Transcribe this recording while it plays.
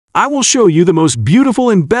I will show you the most beautiful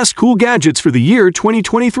and best cool gadgets for the year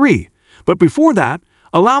 2023. But before that,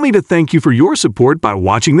 allow me to thank you for your support by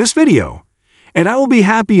watching this video. And I will be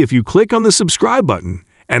happy if you click on the subscribe button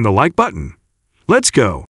and the like button. Let's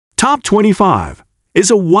go. Top 25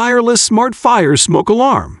 is a wireless smart fire smoke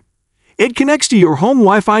alarm. It connects to your home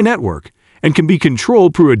Wi-Fi network and can be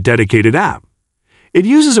controlled through a dedicated app. It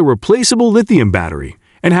uses a replaceable lithium battery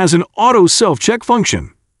and has an auto self-check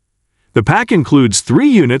function. The pack includes 3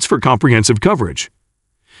 units for comprehensive coverage.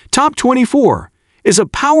 Top 24 is a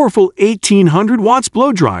powerful 1800 watts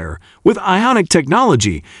blow dryer with ionic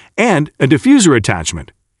technology and a diffuser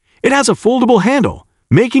attachment. It has a foldable handle,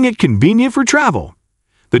 making it convenient for travel.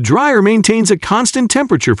 The dryer maintains a constant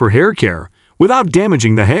temperature for hair care without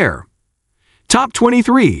damaging the hair. Top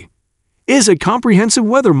 23 is a comprehensive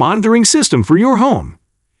weather monitoring system for your home.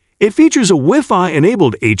 It features a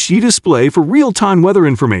Wi-Fi-enabled HD display for real-time weather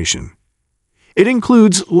information. It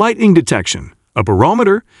includes lightning detection, a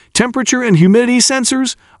barometer, temperature and humidity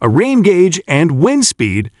sensors, a rain gauge, and wind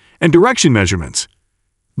speed and direction measurements.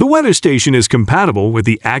 The weather station is compatible with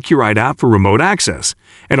the Accurite app for remote access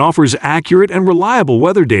and offers accurate and reliable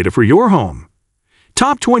weather data for your home.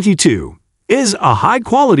 Top 22 is a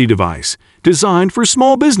high-quality device designed for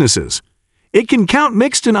small businesses. It can count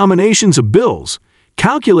mixed denominations of bills,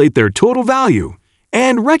 calculate their total value,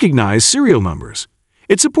 and recognize serial numbers.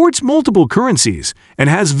 It supports multiple currencies and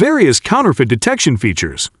has various counterfeit detection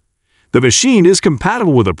features. The machine is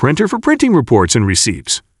compatible with a printer for printing reports and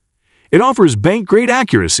receipts. It offers bank-grade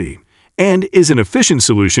accuracy and is an efficient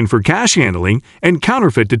solution for cash handling and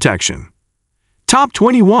counterfeit detection. Top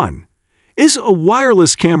 21 is a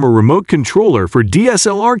wireless camera remote controller for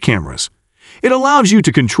DSLR cameras. It allows you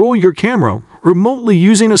to control your camera remotely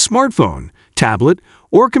using a smartphone, tablet,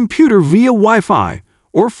 or computer via Wi-Fi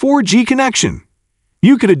or 4G connection.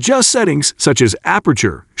 You can adjust settings such as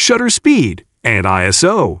aperture, shutter speed, and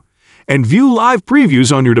ISO, and view live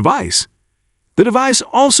previews on your device. The device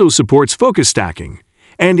also supports focus stacking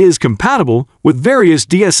and is compatible with various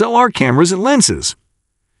DSLR cameras and lenses.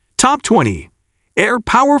 Top 20 are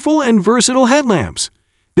powerful and versatile headlamps.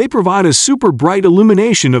 They provide a super bright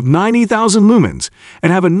illumination of 90,000 lumens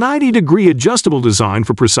and have a 90-degree adjustable design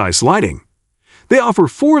for precise lighting. They offer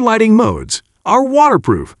 4 lighting modes, are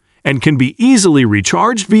waterproof, and can be easily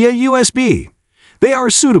recharged via USB. They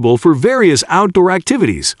are suitable for various outdoor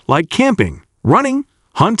activities like camping, running,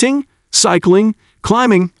 hunting, cycling,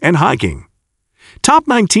 climbing, and hiking. Top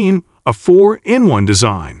 19, a 4-in-1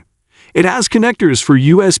 design. It has connectors for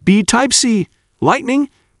USB Type-C,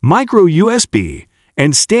 Lightning, Micro USB,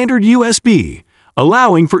 and Standard USB,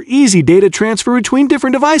 allowing for easy data transfer between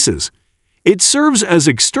different devices. It serves as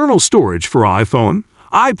external storage for iPhone,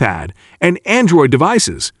 iPad, and Android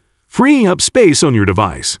devices, freeing up space on your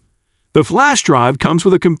device. The flash drive comes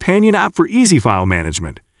with a companion app for easy file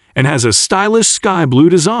management and has a stylish sky blue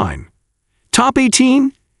design. Top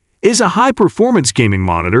 18 is a high-performance gaming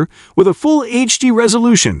monitor with a full HD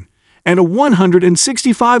resolution and a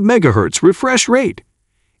 165 MHz refresh rate.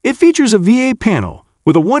 It features a VA panel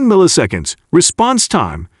with a 1 milliseconds response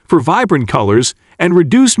time for vibrant colors and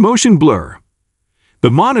reduced motion blur.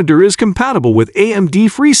 The monitor is compatible with AMD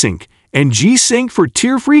FreeSync and G-Sync for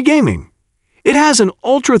tier-free gaming. It has an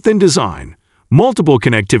ultra-thin design, multiple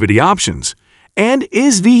connectivity options, and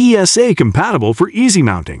is VESA compatible for easy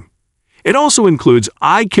mounting. It also includes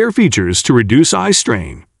eye care features to reduce eye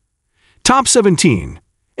strain. Top 17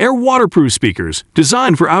 are waterproof speakers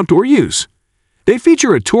designed for outdoor use. They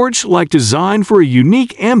feature a torch-like design for a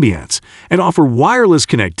unique ambience and offer wireless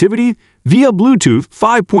connectivity via Bluetooth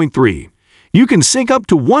 5.3. You can sync up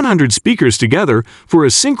to 100 speakers together for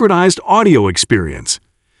a synchronized audio experience.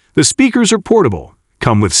 The speakers are portable,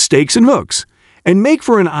 come with stakes and hooks, and make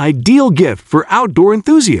for an ideal gift for outdoor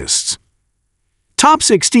enthusiasts. Top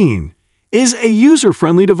 16 is a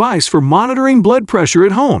user-friendly device for monitoring blood pressure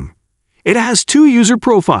at home. It has 2 user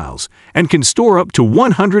profiles and can store up to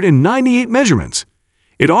 198 measurements.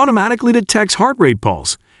 It automatically detects heart rate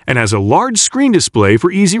pulse and has a large screen display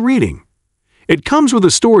for easy reading. It comes with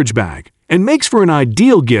a storage bag and makes for an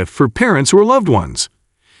ideal gift for parents or loved ones.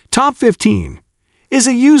 Top 15 is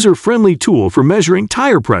a user-friendly tool for measuring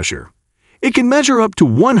tire pressure. It can measure up to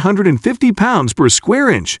 150 pounds per square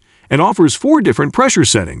inch and offers 4 different pressure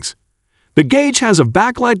settings. The gauge has a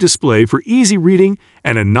backlight display for easy reading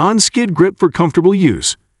and a non-skid grip for comfortable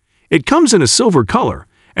use. It comes in a silver color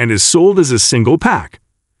and is sold as a single pack.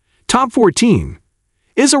 Top 14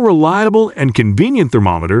 is a reliable and convenient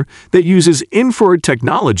thermometer that uses infrared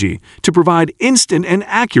technology to provide instant and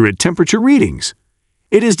accurate temperature readings.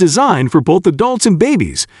 It is designed for both adults and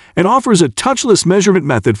babies and offers a touchless measurement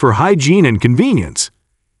method for hygiene and convenience.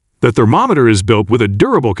 The thermometer is built with a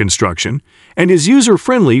durable construction and is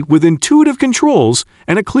user-friendly with intuitive controls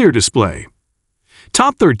and a clear display.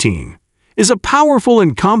 Top 13 is a powerful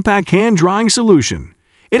and compact hand-drying solution.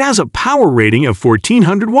 It has a power rating of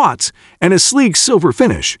 1400 watts and a sleek silver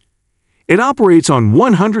finish. It operates on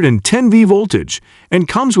 110V voltage and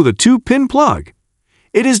comes with a 2-pin plug.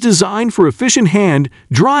 It is designed for efficient hand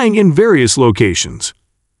drying in various locations.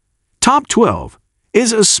 Top 12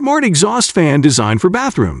 is a smart exhaust fan designed for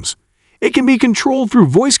bathrooms. It can be controlled through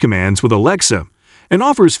voice commands with Alexa and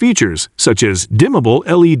offers features such as dimmable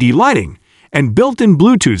LED lighting and built-in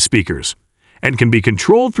Bluetooth speakers, and can be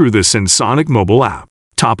controlled through the Sensonic mobile app.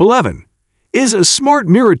 Top 11 is a smart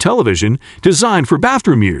mirror television designed for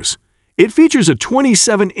bathroom use. It features a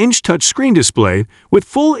 27-inch touchscreen display with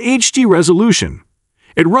full HD resolution.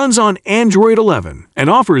 It runs on Android 11 and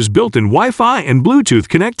offers built-in Wi-Fi and Bluetooth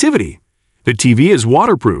connectivity. The TV is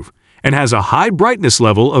waterproof and has a high brightness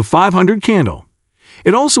level of 500 candle.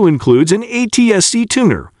 It also includes an ATSC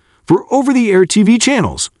tuner for over-the-air TV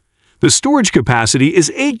channels. The storage capacity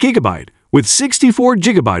is 8 GB with 64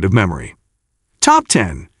 GB of memory. Top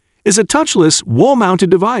 10 is a touchless, wall-mounted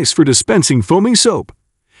device for dispensing foaming soap.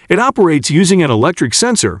 It operates using an electric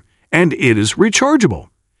sensor, and it is rechargeable.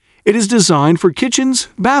 It is designed for kitchens,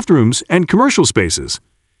 bathrooms, and commercial spaces.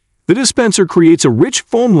 The dispenser creates a rich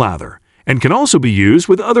foam lather and can also be used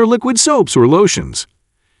with other liquid soaps or lotions.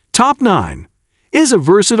 Top 9 is a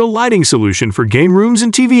versatile lighting solution for game rooms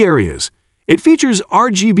and TV areas. It features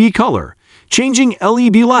RGB color, changing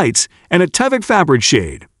LED lights, and a Tevic fabric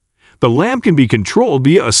shade. The lamp can be controlled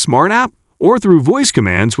via a smart app or through voice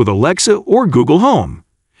commands with Alexa or Google Home.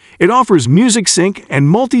 It offers music sync and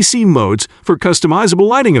multi-scene modes for customizable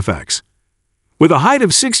lighting effects. With a height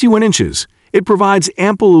of 61 inches, it provides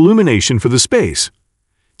ample illumination for the space.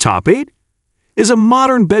 Top 8 is a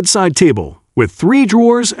modern bedside table with 3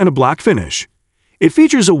 drawers and a black finish. It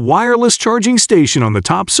features a wireless charging station on the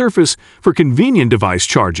top surface for convenient device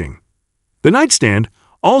charging. The nightstand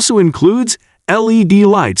also includes LED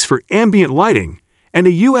lights for ambient lighting and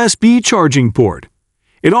a USB charging port.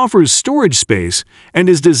 It offers storage space and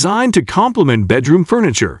is designed to complement bedroom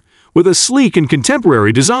furniture with a sleek and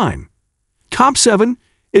contemporary design. Top 7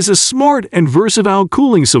 is a smart and versatile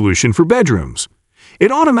cooling solution for bedrooms.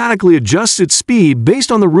 It automatically adjusts its speed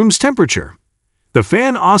based on the room's temperature. The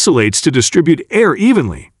fan oscillates to distribute air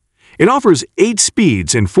evenly. It offers 8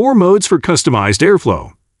 speeds and 4 modes for customized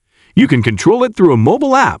airflow. You can control it through a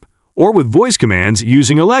mobile app or with voice commands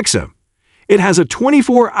using Alexa. It has a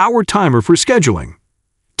 24-hour timer for scheduling.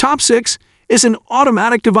 Top 6 is an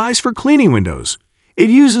automatic device for cleaning windows. It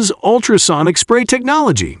uses ultrasonic spray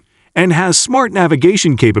technology and has smart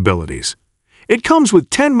navigation capabilities. It comes with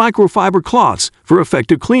 10 microfiber cloths for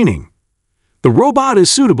effective cleaning. The robot is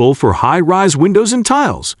suitable for high-rise windows and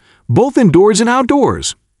tiles, both indoors and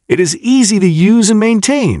outdoors. It is easy to use and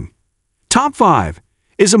maintain. Top 5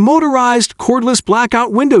 is a motorized cordless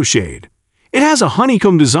blackout window shade. It has a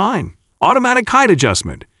honeycomb design, automatic height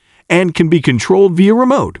adjustment, and can be controlled via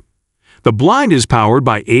remote. The blind is powered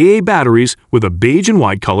by AA batteries with a beige and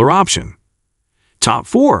white color option. Top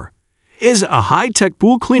 4 is a high-tech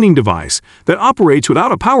pool cleaning device that operates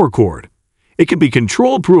without a power cord. It can be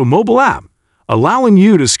controlled through a mobile app, allowing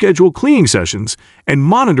you to schedule cleaning sessions and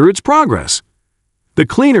monitor its progress. The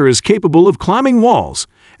cleaner is capable of climbing walls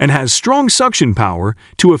and has strong suction power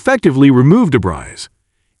to effectively remove debris.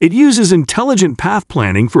 It uses intelligent path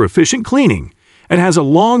planning for efficient cleaning and has a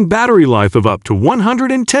long battery life of up to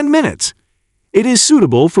 110 minutes. It is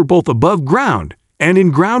suitable for both above ground and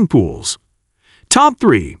in-ground pools. Top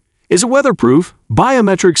 3 is a weatherproof,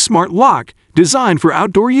 biometric smart lock designed for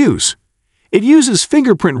outdoor use. It uses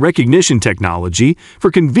fingerprint recognition technology for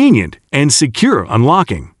convenient and secure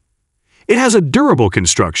unlocking. It has a durable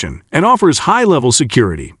construction and offers high-level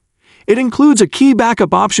security. It includes a key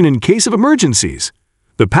backup option in case of emergencies.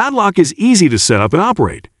 The padlock is easy to set up and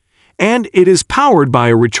operate, and it is powered by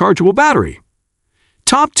a rechargeable battery.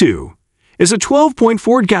 Top 2 is a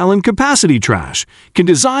 12.4-gallon capacity trash can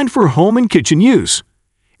designed for home and kitchen use.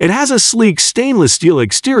 It has a sleek stainless steel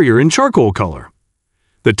exterior in charcoal color.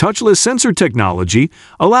 The touchless sensor technology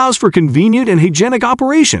allows for convenient and hygienic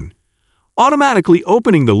operation, automatically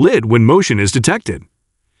opening the lid when motion is detected.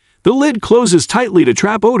 The lid closes tightly to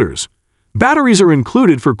trap odors. Batteries are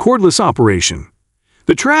included for cordless operation.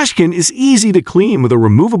 The trash can is easy to clean with a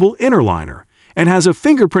removable inner liner and has a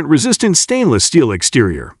fingerprint-resistant stainless steel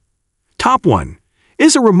exterior. Top 1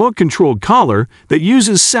 is a remote-controlled collar that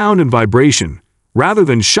uses sound and vibration rather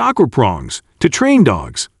than shock or prongs to train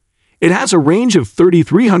dogs. It has a range of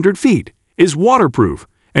 3,300 feet, is waterproof,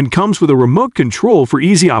 and comes with a remote control for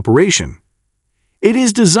easy operation. It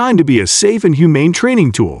is designed to be a safe and humane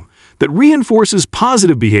training tool that reinforces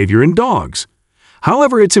positive behavior in dogs.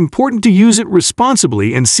 However, it's important to use it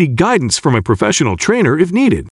responsibly and seek guidance from a professional trainer if needed.